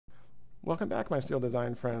Welcome back, my steel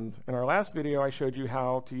design friends. In our last video I showed you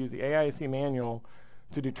how to use the AISC manual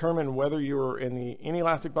to determine whether you are in the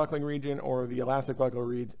inelastic buckling region or the elastic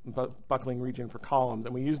buckling region for columns.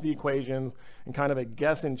 And we used the equations and kind of a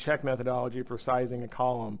guess and check methodology for sizing a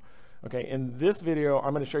column. Okay, in this video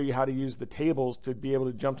I'm going to show you how to use the tables to be able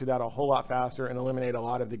to jump to that a whole lot faster and eliminate a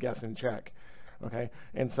lot of the guess and check. Okay,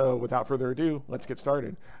 and so without further ado, let's get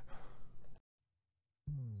started.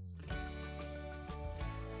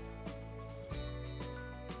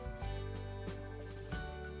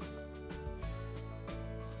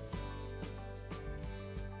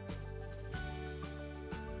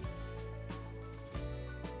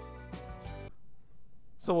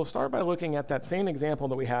 So we'll start by looking at that same example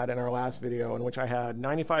that we had in our last video, in which I had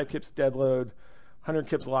 95 kips dead load, 100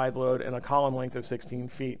 kips live load, and a column length of 16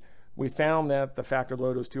 feet. We found that the factored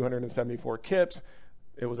load was 274 kips.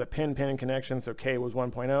 It was a pin-pin connection, so K was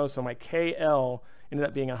 1.0. So my KL ended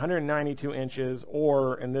up being 192 inches,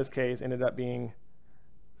 or in this case, ended up being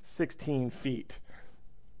 16 feet.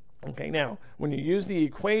 Okay, now, when you use the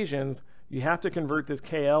equations, you have to convert this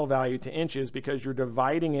KL value to inches because you're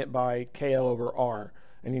dividing it by KL over R.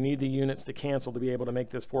 And you need the units to cancel to be able to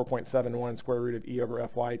make this 4.71 square root of E over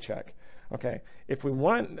Fy check. Okay, if we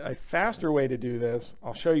want a faster way to do this,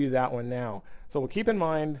 I'll show you that one now. So we'll keep in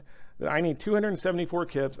mind that I need 274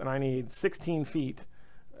 kips and I need 16 feet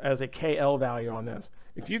as a KL value on this.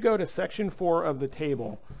 If you go to section 4 of the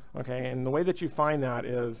table, okay, and the way that you find that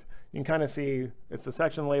is you can kind of see it's the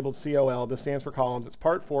section labeled COL. This stands for columns. It's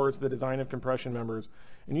part 4. It's the design of compression members.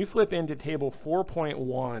 And you flip into table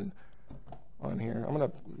 4.1 on here. I'm going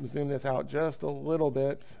to zoom this out just a little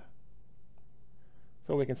bit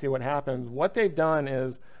so we can see what happens. What they've done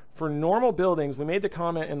is for normal buildings, we made the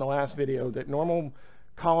comment in the last video that normal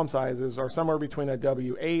column sizes are somewhere between a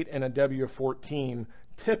W8 and a W14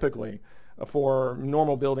 typically for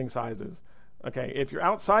normal building sizes. Okay, if you're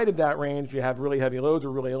outside of that range, you have really heavy loads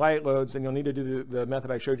or really light loads, and you'll need to do the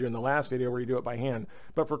method I showed you in the last video where you do it by hand.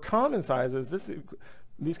 But for common sizes,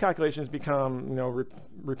 these calculations become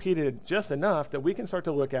repeated just enough that we can start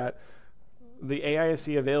to look at the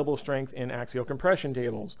AISC available strength in axial compression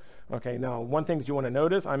tables. Okay, now one thing that you want to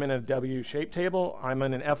notice, I'm in a W-shaped table. I'm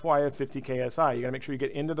in an FY of 50 KSI. You got to make sure you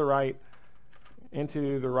get into the right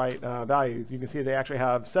value. You can see they actually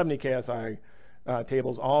have 70 KSI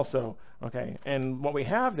tables also. Okay, and what we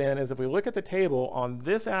have then is if we look at the table on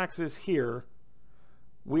this axis here,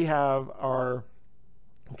 we have our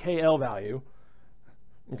KL value.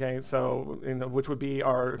 Okay, so which would be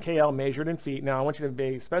our KL measured in feet. Now I want you to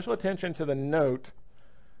pay special attention to the note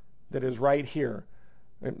that is right here.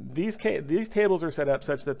 These tables are set up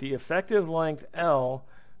such that the effective length L,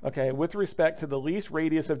 okay, with respect to the least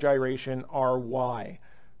radius of gyration RY.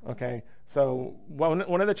 Okay, so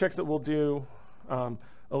one of the checks that we'll do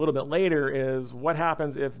a little bit later is what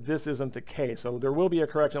happens if this isn't the case. So there will be a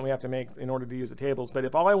correction that we have to make in order to use the tables. But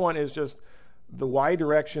if all I want is just the Y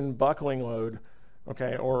direction buckling load,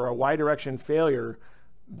 okay, or a Y direction failure,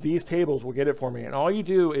 these tables will get it for me. And all you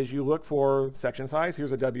do is you look for section size.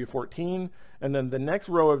 Here's a W14, and then the next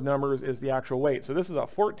row of numbers is the actual weight. So this is a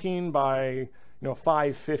 14 by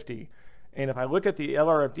 550. And if I look at the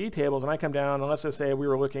LRFD tables and I come down, and let's just say we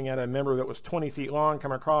were looking at a member that was 20 feet long,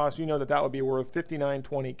 come across, you know that would be worth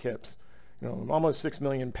 5920 kips, almost 6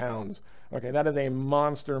 million pounds. Okay, that is a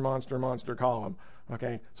monster column.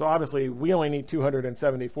 Okay, so obviously we only need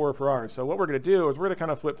 274 for ours. So what we're going to do is we're going to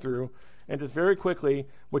kind of flip through, and just very quickly,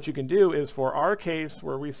 what you can do is for our case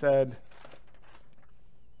where we said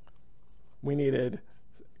we needed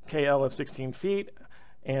KL of 16 feet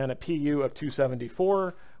and a PU of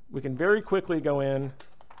 274, we can very quickly go in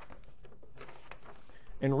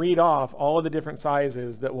and read off all of the different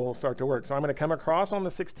sizes that will start to work. So I'm going to come across on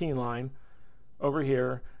the 16 line over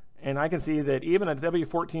here, and I can see that even a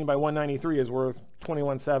W14 by 193 is worth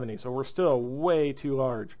 2170. So we're still way too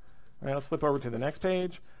large. All right, let's flip over to the next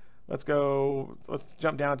page. Let's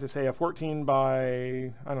jump down to say a 14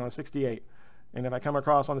 by, 68. And if I come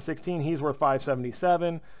across on the 16, he's worth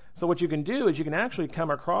 577. So what you can do is you can actually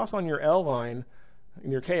come across on your L line,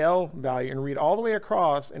 in your KL value, and read all the way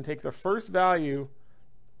across and take the first value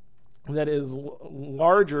that is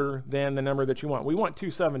larger than the number that you want. We want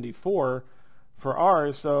 274 for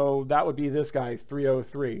ours, so that would be this guy,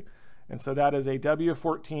 303. And so that is a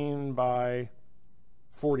W14 by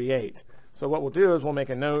 48. So what we'll do is we'll make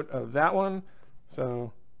a note of that one.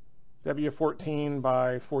 So W14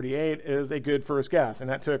 by 48 is a good first guess, and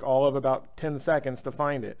that took all of about 10 seconds to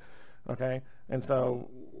find it. Okay, and so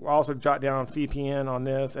we'll also jot down PPN on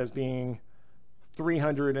this as being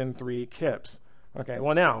 303 kips. Okay,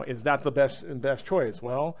 well now, is that the best choice?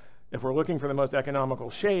 Well, If we're looking for the most economical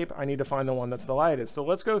shape, I need to find the one that's the lightest. So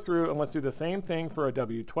let's go through and let's do the same thing for a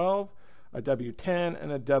W12, a W10,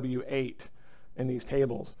 and a W8 in these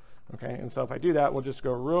tables. Okay, and so if I do that, we'll just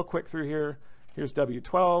go real quick through here. Here's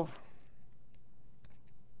W12.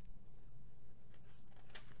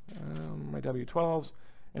 My W12s.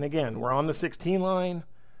 And again, we're on the 16 line.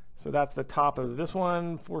 So that's the top of this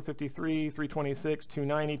one, 453, 326,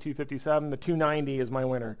 290, 257. The 290 is my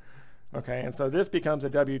winner. Okay, and so this becomes a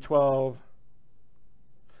W12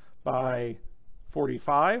 by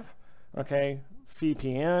 45. Okay,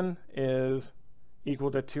 PN is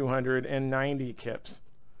equal to 290 kips.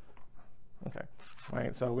 Okay, all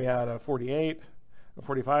right, so we had a 48, a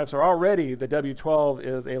 45. So already the W12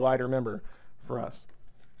 is a lighter member for us.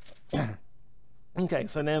 Okay,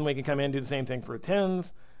 so then we can come in and do the same thing for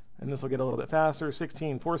 10s, and this will get a little bit faster.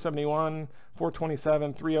 16, 471,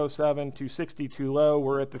 427, 307, 260, too low.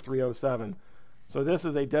 We're at the 307. So this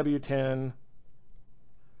is a W10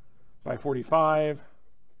 by 45.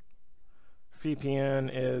 PN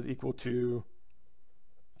is equal to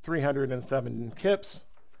 307 kips.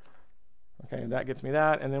 Okay, that gets me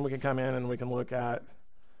that, and then we can come in and we can look at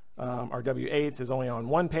our W8s is only on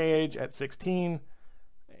one page at 16,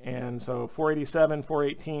 and so 487,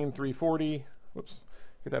 418, 340, whoops,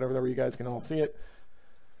 get that over there where you guys can all see it,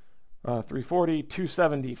 340,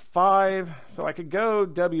 275, so I could go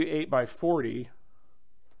W8 by 40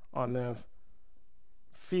 on this.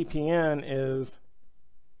 PN is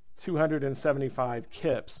 275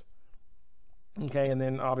 kips, okay, and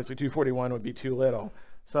then obviously 241 would be too little.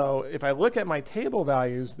 So if I look at my table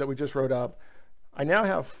values that we just wrote up, I now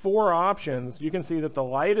have 4 options. You can see that the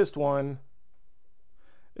lightest one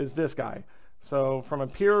is this guy. So from a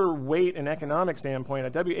pure weight and economic standpoint,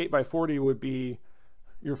 a W8 by 40 would be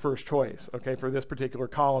your first choice, okay, for this particular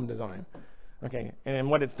column design. Okay, and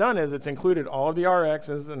what it's done is it's included all of the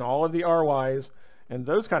RXs and all of the RYs and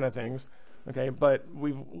those kind of things, okay, but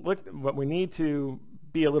we need to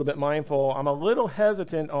be a little bit mindful. I'm a little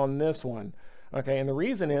hesitant on this one. Okay, and the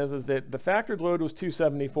reason is that the factored load was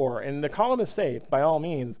 274, and the column is safe by all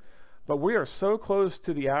means, but we are so close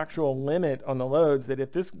to the actual limit on the loads that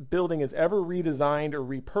if this building is ever redesigned or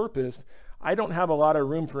repurposed, I don't have a lot of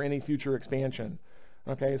room for any future expansion.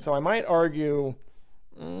 Okay, so I might argue,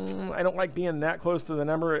 I don't like being that close to the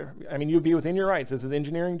number. I mean, you'd be within your rights. This is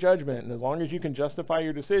engineering judgment, and as long as you can justify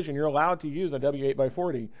your decision, you're allowed to use a W8 by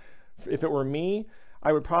 40. If it were me,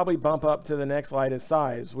 I would probably bump up to the next lightest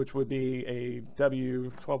size, which would be a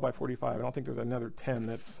W12 by 45. I don't think there's another 10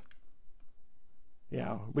 that's,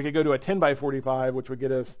 yeah, we could go to a 10 by 45, which would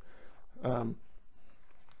get us, yeah,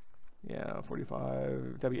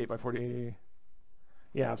 45, W8 by 40.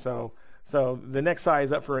 Yeah, so the next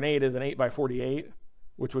size up for an 8 is an 8 by 48,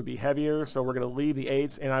 which would be heavier. So we're going to leave the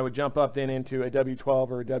 8s, and I would jump up then into a W12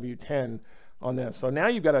 or a W10 on this. So now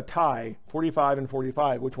you've got a tie, 45 and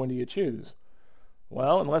 45. Which one do you choose?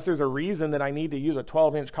 Well, unless there's a reason that I need to use a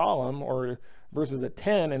 12-inch column or versus a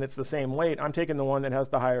 10 and it's the same weight, I'm taking the one that has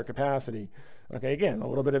the higher capacity. Okay, again, a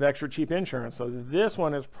little bit of extra cheap insurance. So this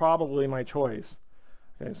one is probably my choice.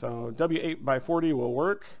 Okay, so W8 by 40 will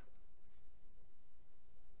work.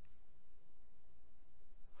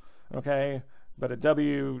 Okay, but a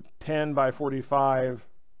W10 by 45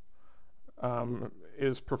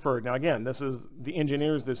 is preferred. Now again, this is the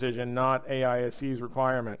engineer's decision, not AISC's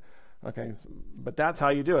requirement. Okay, but that's how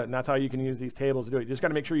you do it, and that's how you can use these tables to do it. You just got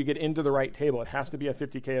to make sure you get into the right table. It has to be a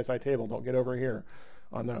 50 KSI table. Don't get over here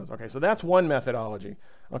on those. Okay, so that's one methodology.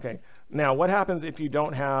 Okay, now what happens if you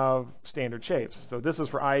don't have standard shapes? So this is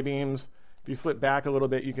for I-beams. If you flip back a little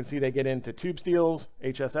bit, you can see they get into tube steels,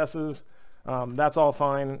 HSSs. That's all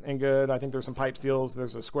fine and good. I think there's some pipe steels.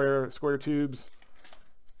 There's a square tubes.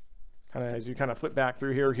 Kind of as you kind of flip back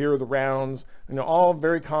through here. Here are the rounds. You know, all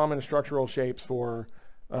very common structural shapes for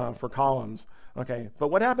columns. Okay, but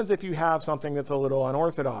what happens if you have something that's a little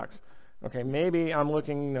unorthodox? Okay, maybe I'm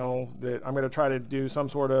looking, you know, that I'm going to try to do some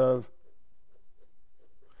sort of,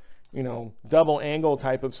 you know, double angle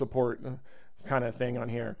type of support kind of thing on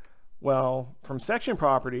here. Well, from section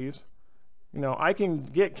properties, you know, I can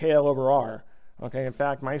get KL over R. Okay, in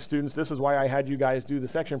fact, my students, this is why I had you guys do the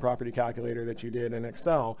section property calculator that you did in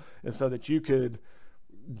Excel, is so that you could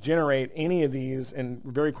generate any of these and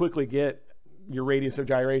very quickly get your radius of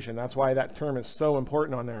gyration. That's why that term is so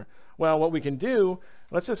important on there. Well, what we can do,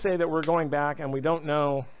 let's just say that we're going back and we don't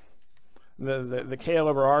know the KL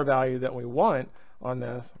over R value that we want on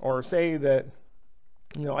this, or say that,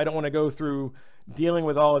 you know, I don't want to go through dealing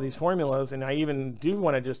with all of these formulas, and I even do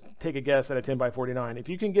want to just take a guess at a 10 by 49. If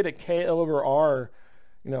you can get a KL over R,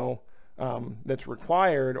 you know, that's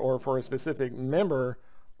required or for a specific member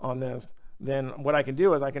on this, then what I can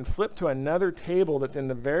do is I can flip to another table that's in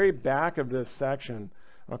the very back of this section.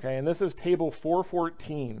 Okay, and this is table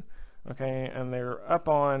 414. Okay, and they're up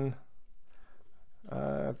on,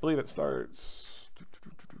 I believe it starts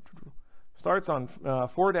on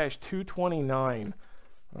 4-229.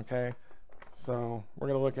 Okay, so we're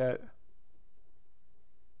going to look at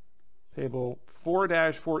table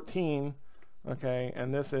 4-14. Okay,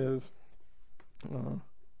 and this is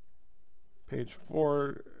page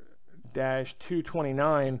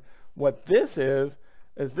 4-229. What this is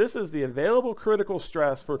this is the available critical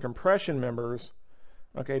stress for compression members,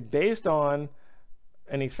 okay, based on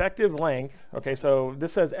an effective length. Okay, so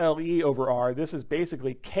this says LE over R. This is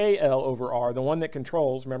basically KL over R, the one that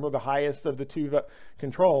controls, remember, the highest of the two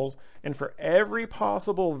controls. And for every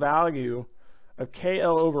possible value of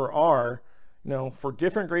KL over R, you know, for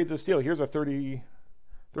different grades of steel, here's a 35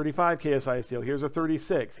 KSI steel, here's a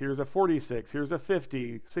 36, here's a 46, here's a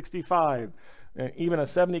 50, 65, even a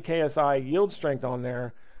 70 KSI yield strength on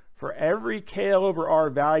there. For every KL over R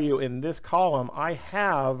value in this column, I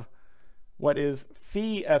have what is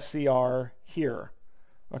phi FCR here.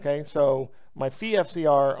 Okay, so my phi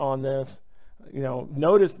FCR on this, you know,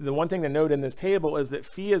 notice the one thing to note in this table is that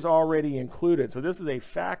phi is already included. So this is a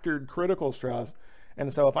factored critical stress.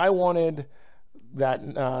 And so if I wanted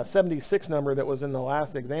that 76 number that was in the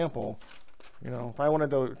last example, you know, if I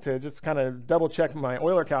wanted to just kind of double check my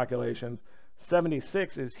Euler calculations,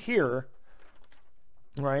 76 is here,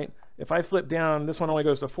 right? If I flip down, this one only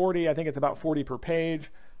goes to 40. I think it's about 40 per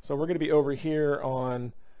page. So we're going to be over here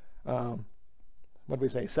on, what did we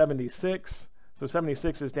say, 76. So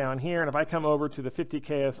 76 is down here. And if I come over to the 50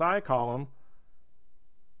 KSI column,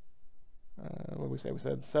 what did we say? We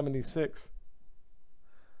said 76.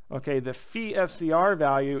 Okay, the phi FCR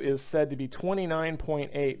value is said to be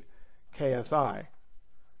 29.8 KSI.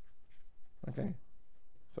 Okay,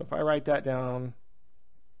 so if I write that down,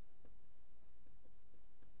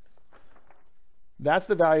 that's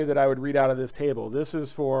the value that I would read out of this table. This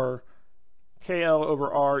is for KL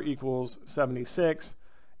over R equals 76,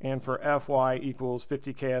 and for Fy equals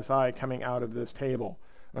 50 KSI coming out of this table.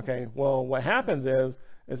 Okay, well, what happens is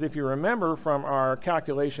if you remember from our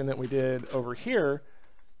calculation that we did over here,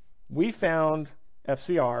 we found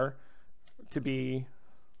FCR to be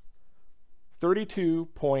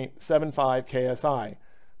 32.75 KSI,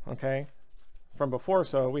 okay, from before.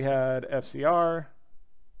 So we had FCR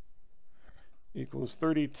equals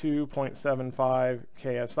 32.75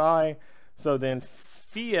 KSI. So then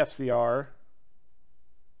phi FCR,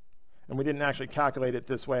 and we didn't actually calculate it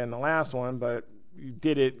this way in the last one, but you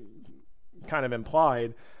did it kind of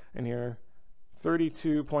implied in here.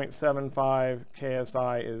 32.75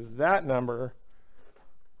 KSI is that number.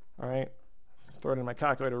 All right, throw it in my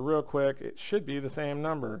calculator real quick. It should be the same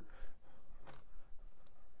number.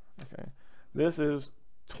 Okay, this is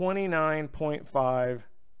 29.5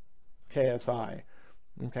 KSI.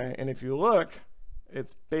 Okay, and if you look,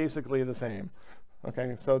 it's basically the same.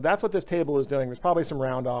 Okay, so that's what this table is doing. There's probably some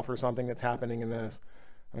round off or something that's happening in this.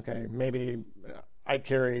 Okay, maybe I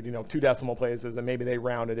carried, you know, 2 decimal places and maybe they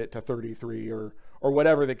rounded it to 33 or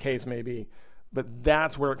whatever the case may be. But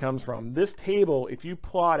that's where it comes from. This table, if you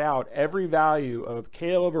plot out every value of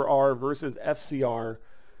KL over R versus FCR,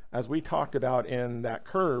 as we talked about in that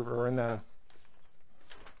curve or in the,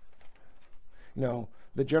 you know,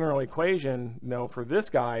 the general equation, you know, for this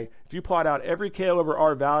guy, if you plot out every KL over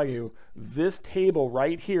R value, this table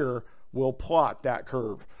right here will plot that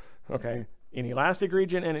curve. Okay, an elastic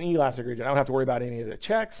region and an elastic region. I don't have to worry about any of the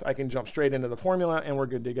checks. I can jump straight into the formula and we're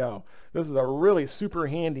good to go. This is a really super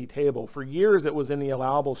handy table. For years it was in the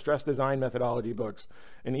allowable stress design methodology books.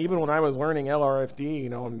 And even when I was learning LRFD, you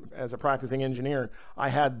know, as a practicing engineer, I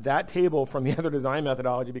had that table from the other design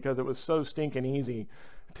methodology because it was so stinking easy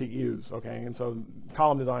to use. Okay, and so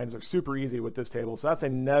column designs are super easy with this table. So that's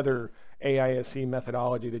another AISC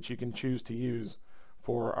methodology that you can choose to use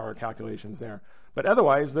for our calculations there. But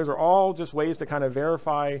otherwise, those are all just ways to kind of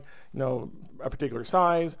verify, you know, a particular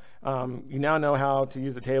size. You now know how to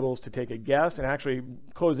use the tables to take a guess and actually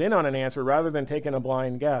close in on an answer rather than taking a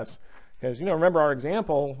blind guess. Because, you know, remember our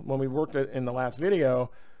example when we worked in the last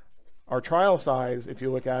video, our trial size, if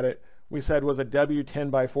you look at it, we said was a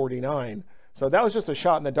W10 by 49. So that was just a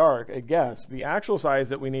shot in the dark, a guess. The actual size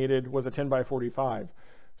that we needed was a 10 by 45.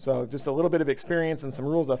 So just a little bit of experience and some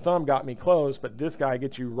rules of thumb got me close, but this guy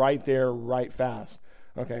gets you right there, right fast.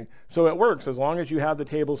 Okay, so it works as long as you have the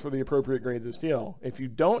tables for the appropriate grades of steel. If you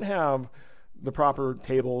don't have the proper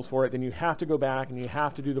tables for it, then you have to go back and you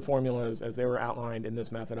have to do the formulas as they were outlined in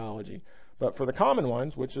this methodology. But for the common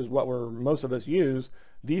ones, which is what most of us use,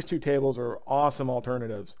 these two tables are awesome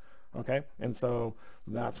alternatives. Okay, and so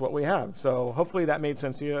that's what we have. So hopefully that made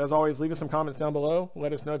sense to you. As always, leave us some comments down below.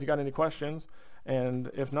 Let us know if you got any questions. And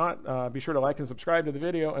if not, be sure to like and subscribe to the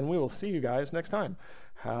video, and we will see you guys next time.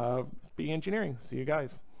 Be engineering. See you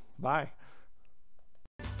guys. Bye.